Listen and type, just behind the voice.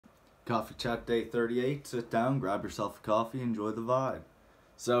Coffee Chat Day 38. Sit down, grab yourself a coffee, enjoy the vibe.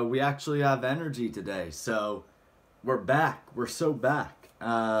 So we actually have energy today. So we're back. We're so back.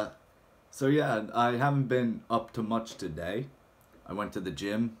 So yeah, I haven't been up to much today. I went to the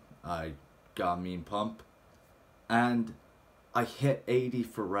gym. I got a mean pump. And I hit 80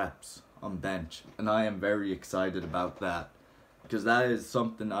 for reps on bench. And I am very excited about that. Because that is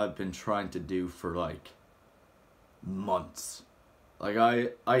something I've been trying to do for like months. Like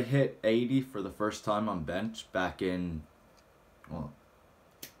I hit 80 for the first time on bench back in, well,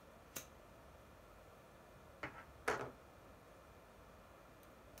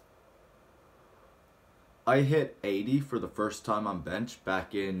 I hit 80 for the first time on bench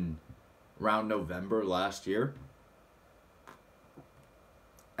back in around November last year.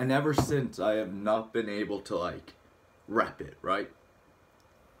 And ever since, I have not been able to like rep it, right?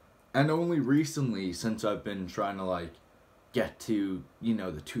 And only recently, since I've been trying to like get to, you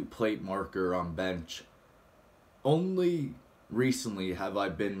know, the 2-plate marker on bench, only recently have I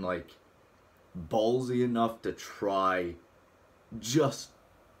been like ballsy enough to try just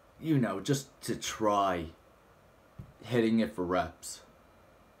to try hitting it for reps.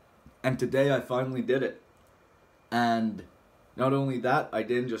 And today I finally did it. And not only that, I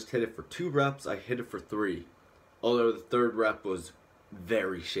didn't just hit it for 2 reps, I hit it for 3. Although the 3rd rep was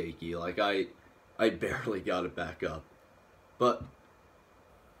very shaky. Like I barely got it back up. But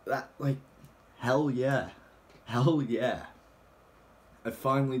that, like, hell yeah. Hell yeah. I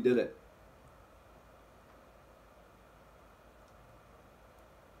finally did it.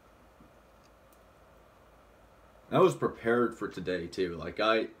 I was prepared for today too. Like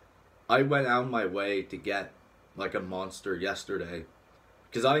I went out my way to get like a monster yesterday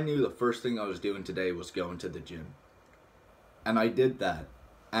because I knew the first thing I was doing today was going to the gym. And I did that.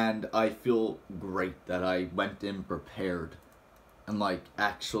 And I feel great that I went in prepared and like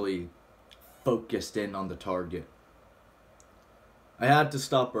actually focused in on the target. I had to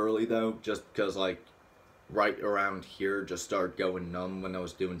stop early though, just because like right around here just started going numb when I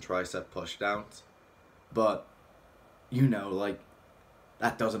was doing tricep pushdowns. But you know, like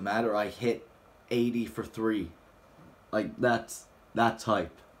that doesn't matter. I hit 80 for 3. Like that's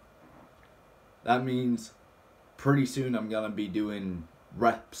hype. That means pretty soon I'm gonna be doing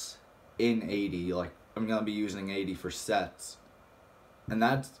reps in 80. Like I'm gonna be using 80 for sets. And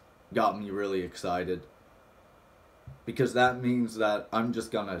that's got me really excited. Because that means that I'm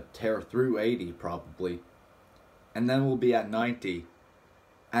just gonna tear through 80 probably. And then we'll be at 90.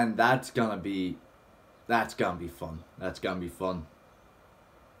 And that's gonna be fun. That's gonna be fun.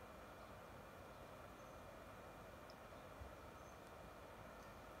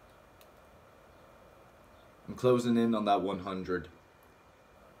 I'm closing in on that 100.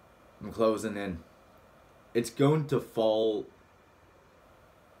 I'm closing in. It's going to fall,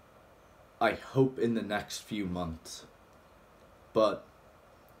 I hope, in the next few months. But,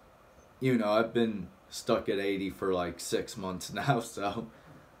 you know, I've been stuck at 80 for like 6 months now, so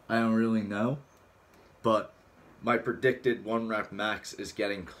I don't really know. But my predicted 1 rep max is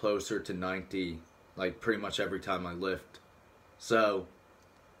getting closer to 90, like pretty much every time I lift. So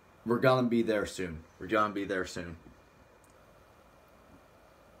we're gonna be there soon. We're gonna be there soon.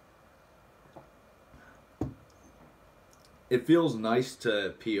 It feels nice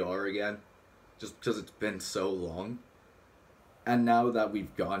to PR again, just because it's been so long. And now that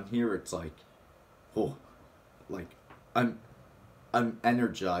we've gone here, it's like, oh, like I'm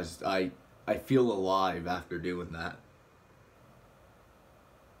energized. I feel alive after doing that.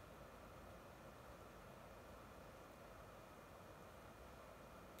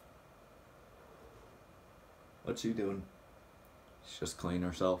 What's she doing? She's just cleaning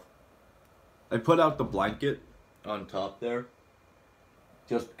herself. I put out the blanket on top there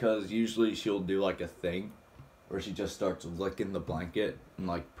just because usually she'll do like a thing where she just starts licking the blanket and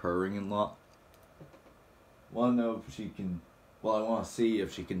like purring and lot. Wanna know if she can, well, I wanna see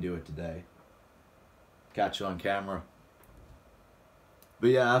if she can do it today. Catch it on camera.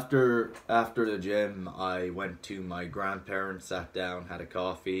 But yeah, after the gym, I went to my grandparents, sat down, had a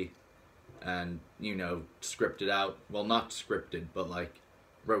coffee, and, you know, scripted out, well, not scripted, but like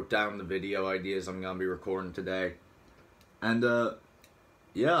wrote down the video ideas I'm gonna be recording today. And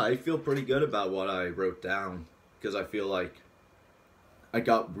yeah, I feel pretty good about what I wrote down because I feel like I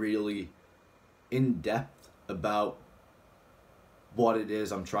got really in depth about what it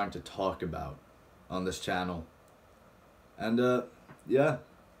is I'm trying to talk about on this channel. And yeah,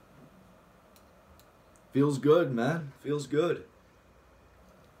 feels good, man. Feels good.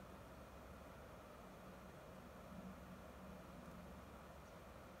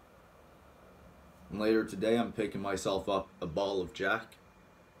 And later today I'm picking myself up a ball of Jack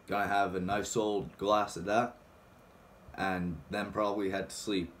Gonna have a nice old glass of that, and then probably head to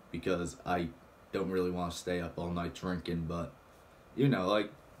sleep because I don't really want to stay up all night drinking, but you know,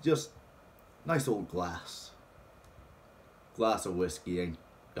 like, just nice old glass of whiskey ain't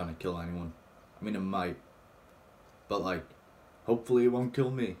gonna kill anyone. I mean, it might, but like, hopefully it won't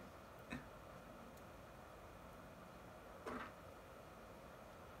kill me.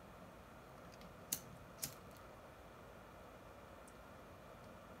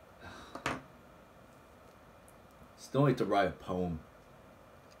 Still need to write a poem.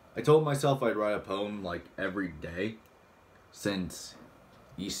 I told myself I'd write a poem like every day since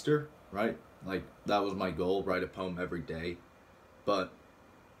Easter, right? Like, that was my goal, write a poem every day. But,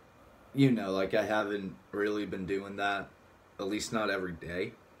 you know, like, I haven't really been doing that, at least not every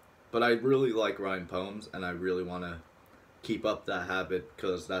day. But I really like writing poems, and I really want to keep up that habit,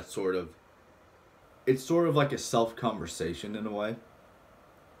 because that's it's sort of like a self-conversation in a way.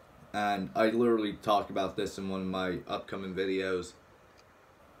 And I literally talk about this in one of my upcoming videos.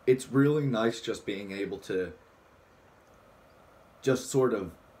 It's really nice just being able to just sort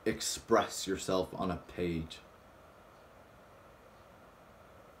of express yourself on a page.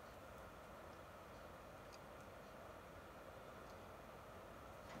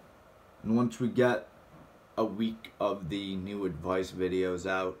 And once we get a week of the new advice videos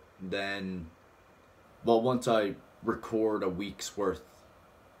out, then, well, once I record a week's worth.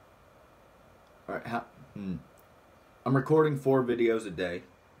 Alright, I'm recording 4 videos a day,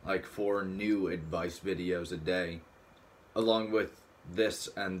 like 4 new advice videos a day, along with this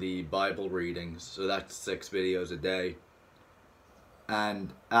and the Bible readings, so that's 6 videos a day.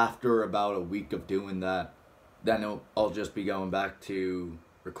 And after about a week of doing that, then I'll just be going back to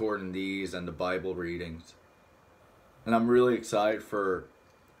recording these and the Bible readings. And I'm really excited for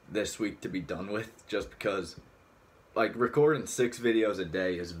this week to be done with, just because, like, recording 6 videos a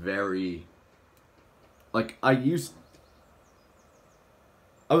day is very, like, I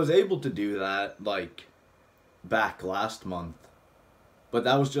was able to do that, like, back last month. But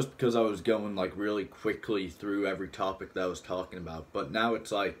that was just because I was going, like, really quickly through every topic that I was talking about. But now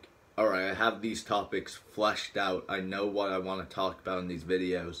it's like, alright, I have these topics fleshed out. I know what I want to talk about in these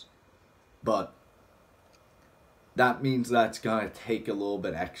videos. But that means that's going to take a little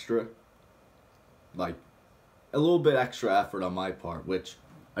bit extra. Like, a little bit extra effort on my part, which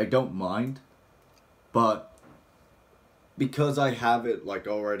I don't mind. But because I have it, like,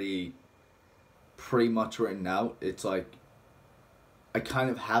 already pretty much written out, it's like I kind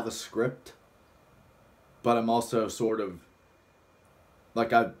of have a script, but I'm also sort of,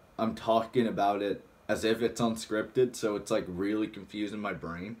 like, I'm talking about it as if it's unscripted, so it's, like, really confusing my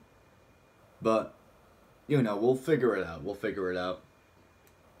brain. But, you know, we'll figure it out.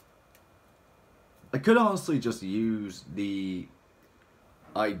 I could honestly just use the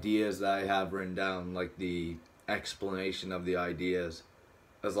ideas that I have written down, like the explanation of the ideas,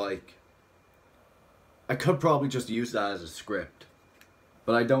 as, like, I could probably just use that as a script.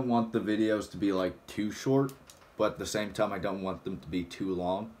 But I don't want the videos to be, like, too short, but at the same time I don't want them to be too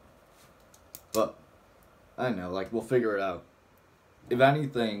long. But I don't know, like, we'll figure it out. If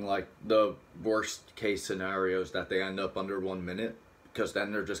anything, like, the worst case scenario is that they end up under 1 minute, because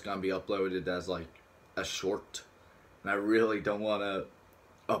then they're just gonna be uploaded as, like, a short, and I really don't want to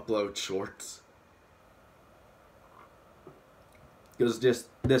upload shorts, because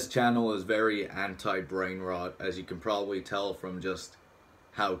this channel is very anti-brain rot, as you can probably tell from just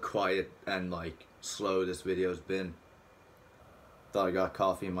how quiet and, like, slow this video's been. Thought I got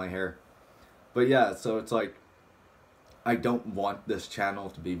coffee in my hair. But yeah, so it's like, I don't want this channel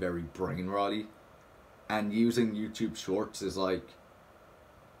to be very brain rotty, and using YouTube Shorts is, like,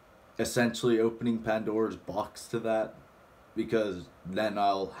 essentially opening Pandora's box to that, because then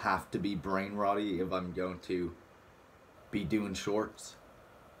I'll have to be brain rotty if I'm going to be doing shorts,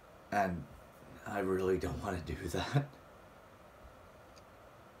 and I really don't want to do that.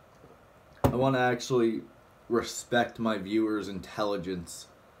 I want to actually respect my viewers' intelligence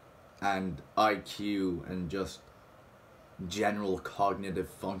and IQ and just general cognitive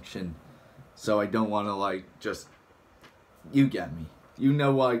function, so I don't want to, like, just, you get me. You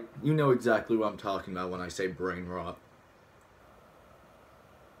know exactly what I'm talking about when I say brain rot.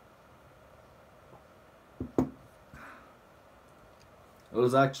 I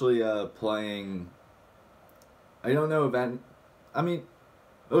was actually playing, I don't know if I mean,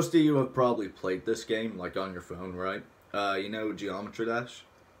 most of you have probably played this game, like, on your phone, right? You know Geometry Dash?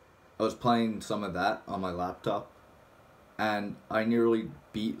 I was playing some of that on my laptop, and I nearly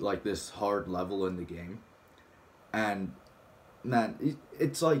beat, like, this hard level in the game. And, man,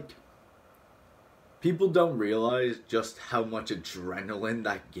 it's like, People don't realize just how much adrenaline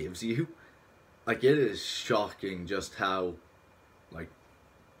that gives you. Like, it is shocking just how, like,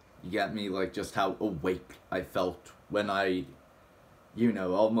 you get me, like, just how awake I felt when I, you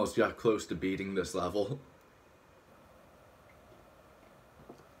know, almost got close to beating this level.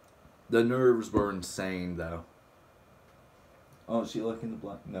 The nerves were insane, though. Oh, is she looking the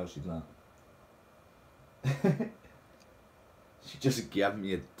black? No, she's not. She just gave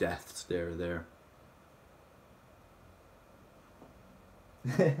me a death stare there.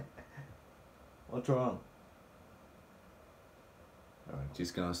 What's wrong? Alright,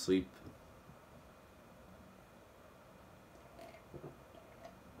 she's gonna sleep.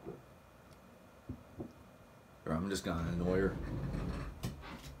 Or I'm just gonna annoy her.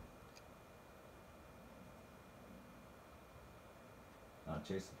 Not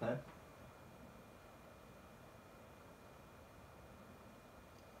chase the pet.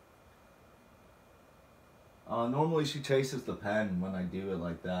 Normally she chases the pen when I do it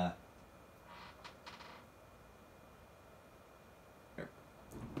like that. Here.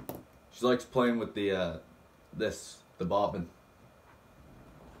 She likes playing with the the bobbin.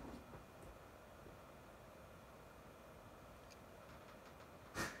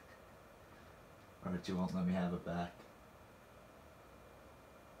 Alright, she won't let me have it back.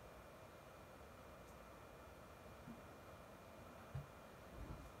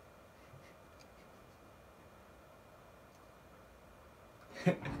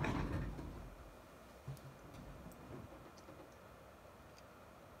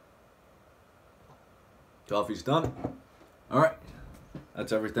 Coffee's done. Alright,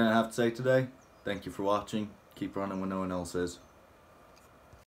 that's everything I have to say today. Thank you for watching. Keep running when no one else is.